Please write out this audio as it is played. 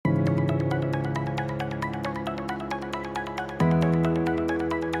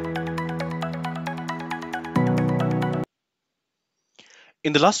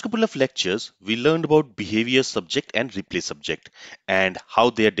In the last couple of lectures, we learned about behavior subject and replay subject and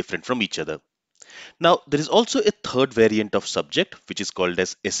how they are different from each other. Now, there is also a third variant of subject which is called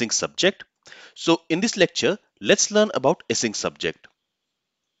as async subject. So in this lecture, let's learn about async subject.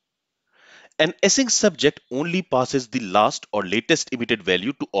 An async subject only passes the last or latest emitted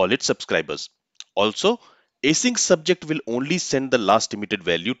value to all its subscribers. Also, async subject will only send the last emitted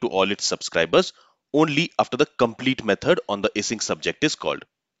value to all its subscribers only after the complete method on the async subject is called.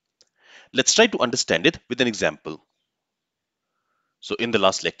 Let's try to understand it with an example. So in the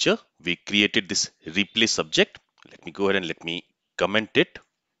last lecture, we created this replay subject. Let me go ahead and let me comment it.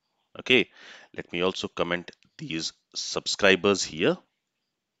 Okay, let me also comment these subscribers here.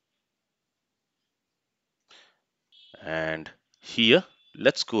 And here,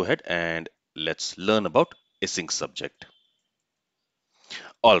 let's go ahead and let's learn about async subject.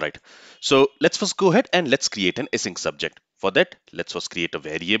 All right, so let's first go ahead and let's create an async subject. For that, let's first create a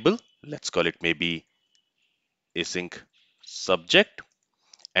variable. Let's call it maybe async subject.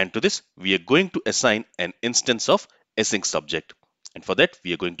 And to this, we are going to assign an instance of async subject. And for that,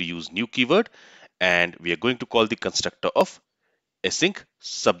 we are going to use new keyword and we are going to call the constructor of async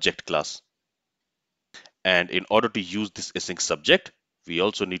subject class. And in order to use this async subject, we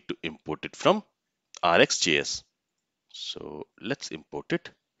also need to import it from RxJS. So let's import it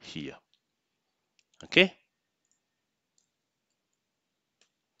here. Okay.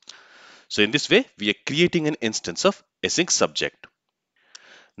 So in this way, we are creating an instance of async subject.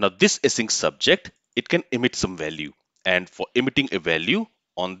 Now this async subject, it can emit some value. And for emitting a value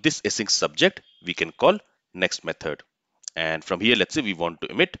on this async subject, we can call next method. And from here, let's say we want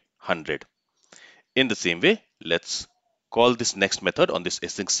to emit 100. In the same way, let's call this next method on this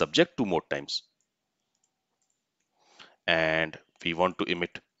async subject 2 more times. And we want to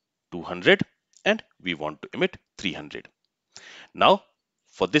emit 200 and we want to emit 300. Now,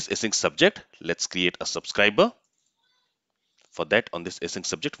 for this async subject, let's create a subscriber. For that, on this async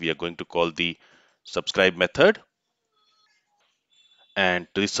subject, we are going to call the subscribe method. And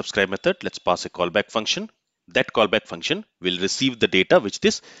to this subscribe method, let's pass a callback function. That callback function will receive the data which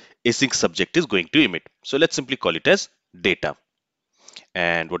this async subject is going to emit. So let's simply call it as data.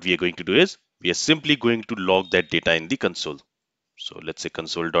 And what we are going to do is we are simply going to log that data in the console. So let's say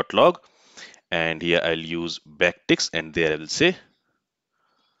console.log, and here I'll use backticks, and there I will say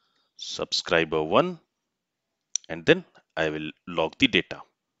subscriber1, and then I will log the data.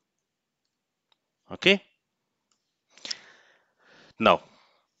 Okay. Now,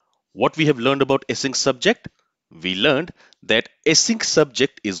 what we have learned about async subject? We learned that async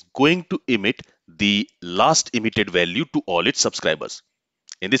subject is going to emit the last emitted value to all its subscribers.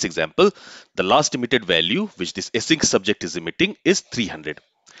 In this example, the last emitted value which this async subject is emitting is 300.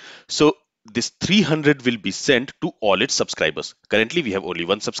 So this 300 will be sent to all its subscribers. Currently, we have only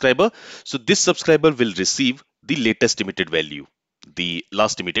one subscriber. So this subscriber will receive the latest emitted value, the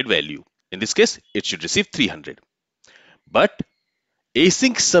last emitted value. In this case, it should receive 300. But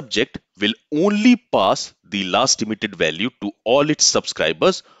async subject will only pass the last emitted value to all its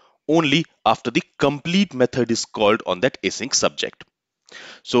subscribers only after the complete method is called on that async subject.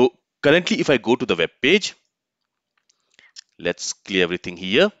 So currently, if I go to the web page, let's clear everything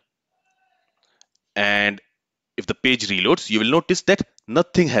here. And if the page reloads, you will notice that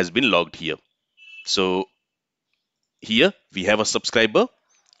nothing has been logged here. So here we have a subscriber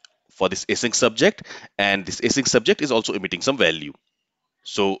for this async subject, and this async subject is also emitting some value.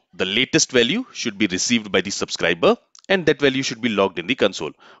 So the latest value should be received by the subscriber, and that value should be logged in the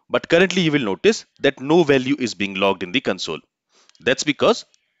console. But currently you will notice that no value is being logged in the console. That's because,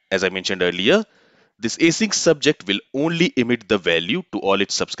 as I mentioned earlier, this async subject will only emit the value to all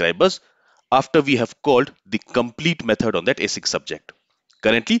its subscribers after we have called the complete method on that async subject.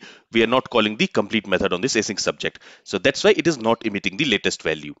 Currently, we are not calling the complete method on this async subject. So that's why it is not emitting the latest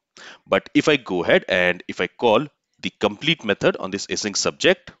value. But if I go ahead and if I call the complete method on this async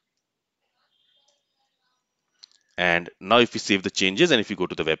subject, and now if we save the changes and if you go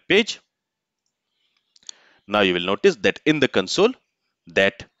to the web page, now you will notice that in the console,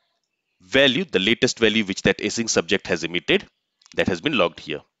 that value, the latest value which that async subject has emitted, that has been logged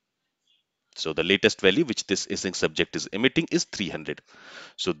here. So the latest value which this async subject is emitting is 300.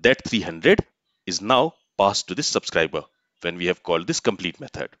 So that 300 is now passed to this subscriber when we have called this complete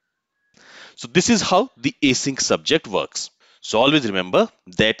method. So this is how the async subject works. So always remember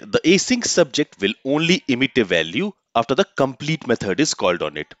that the async subject will only emit a value after the complete method is called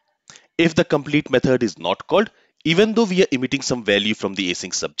on it. If the complete method is not called, even though we are emitting some value from the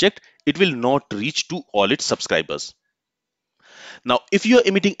async subject, it will not reach to all its subscribers. Now, if you are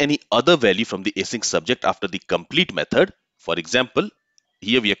emitting any other value from the async subject after the complete method, for example,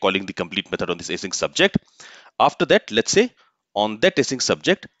 here we are calling the complete method on this async subject. After that, let's say on that async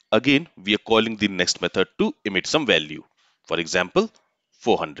subject, again, we are calling the next method to emit some value. For example,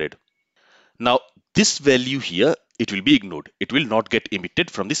 400. Now, this value here, it will be ignored. It will not get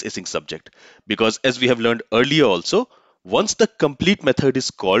emitted from this async subject because as we have learned earlier also, once the complete method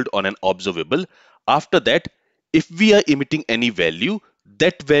is called on an observable, after that, if we are emitting any value,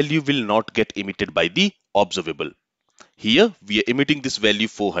 that value will not get emitted by the observable. Here, we are emitting this value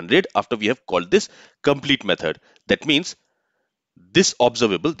 400 after we have called this complete method. That means this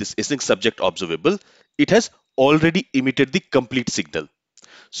observable, this async subject observable, it has already emitted the complete signal.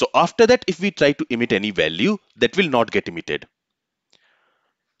 So after that, if we try to emit any value, that will not get emitted.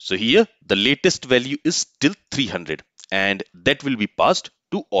 So here, the latest value is still 300 and that will be passed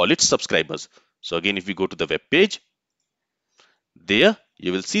to all its subscribers. So again, if we go to the web page, there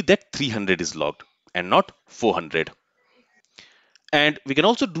you will see that 300 is logged and not 400. And we can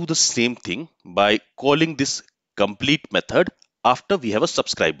also do the same thing by calling this complete method after we have a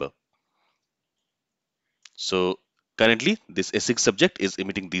subscriber. So currently this async subject is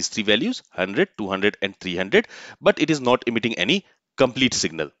emitting these three values 100, 200 and 300, but it is not emitting any complete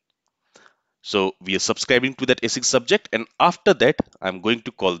signal. So we are subscribing to that async subject and after that I'm going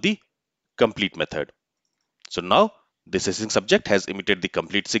to call the complete method. So now this async subject has emitted the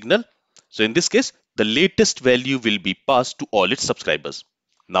complete signal. So in this case, the latest value will be passed to all its subscribers.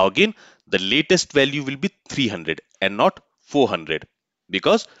 Now again, the latest value will be 300 and not 400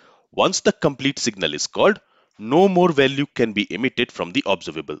 because once the complete signal is called, no more value can be emitted from the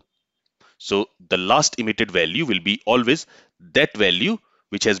observable. So the last emitted value will be always that value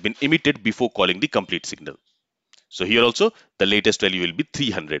which has been emitted before calling the complete signal. So here also the latest value will be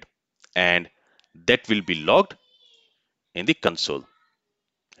 300 and that will be logged in the console,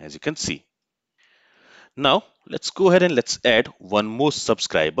 as you can see. Now let's go ahead and let's add one more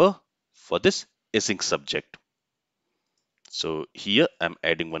subscriber for this async subject. So here I'm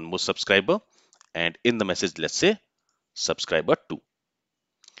adding one more subscriber and in the message, let's say subscriber 2.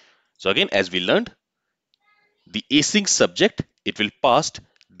 So again, as we learned, the async subject, it will pass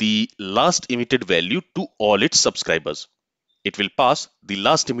the last emitted value to all its subscribers. It will pass the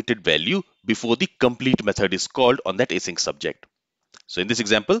last emitted value before the complete method is called on that async subject. So in this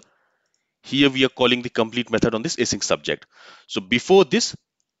example, here we are calling the complete method on this async subject. So before this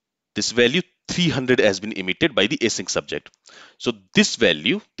value 300 has been emitted by the async subject. So this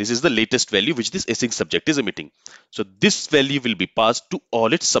value, this is the latest value which this async subject is emitting. So this value will be passed to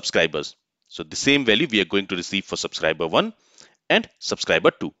all its subscribers. So the same value we are going to receive for subscriber 1 and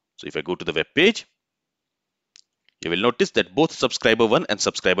subscriber 2. So if I go to the web page, you will notice that both subscriber 1 and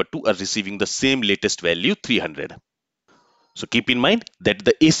subscriber 2 are receiving the same latest value 300. So keep in mind that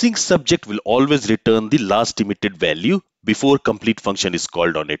the async subject will always return the last emitted value before complete function is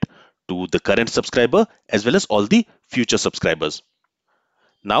called on it to the current subscriber as well as all the future subscribers.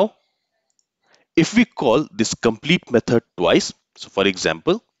 Now, if we call this complete method twice, so for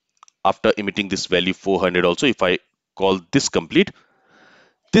example, after emitting this value 400 also, if I call this complete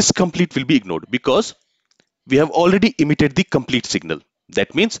will be ignored because we have already emitted the complete signal.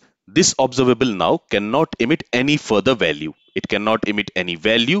 That means this observable now cannot emit any further value. It cannot emit any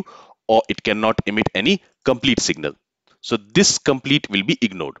value or it cannot emit any complete signal. So this complete will be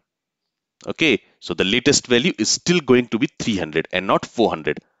ignored. Okay, so the latest value is still going to be 300 and not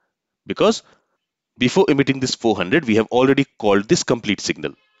 400 because before emitting this 400, we have already called this complete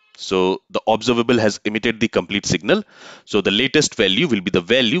signal. So the observable has emitted the complete signal. So the latest value will be the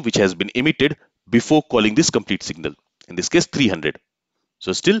value which has been emitted before calling this complete signal. In this case, 300.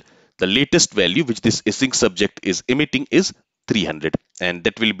 So still the latest value which this async subject is emitting is 300 and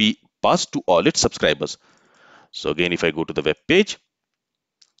that will be passed to all its subscribers. So again, if I go to the web page,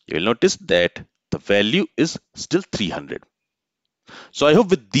 you will notice that the value is still 300. So I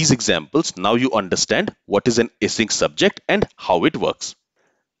hope with these examples, now you understand what is an async subject and how it works.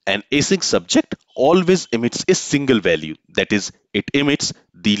 An async subject always emits a single value. That is, it emits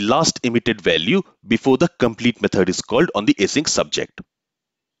the last emitted value before the complete method is called on the async subject.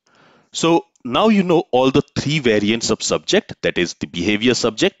 So now you know all the three variants of subject, that is the behavior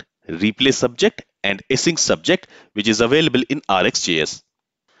subject, replay subject, and async subject, which is available in RxJS.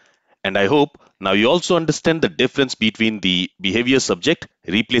 And I hope now you also understand the difference between the behavior subject,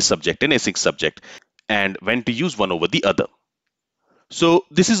 replay subject, and async subject, and when to use one over the other. So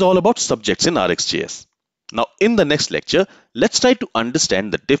this is all about subjects in RxJS. Now in the next lecture, let's try to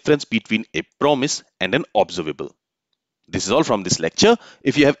understand the difference between a promise and an observable. This is all from this lecture.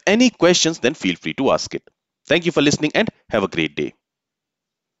 If you have any questions, then feel free to ask it. Thank you for listening and have a great day.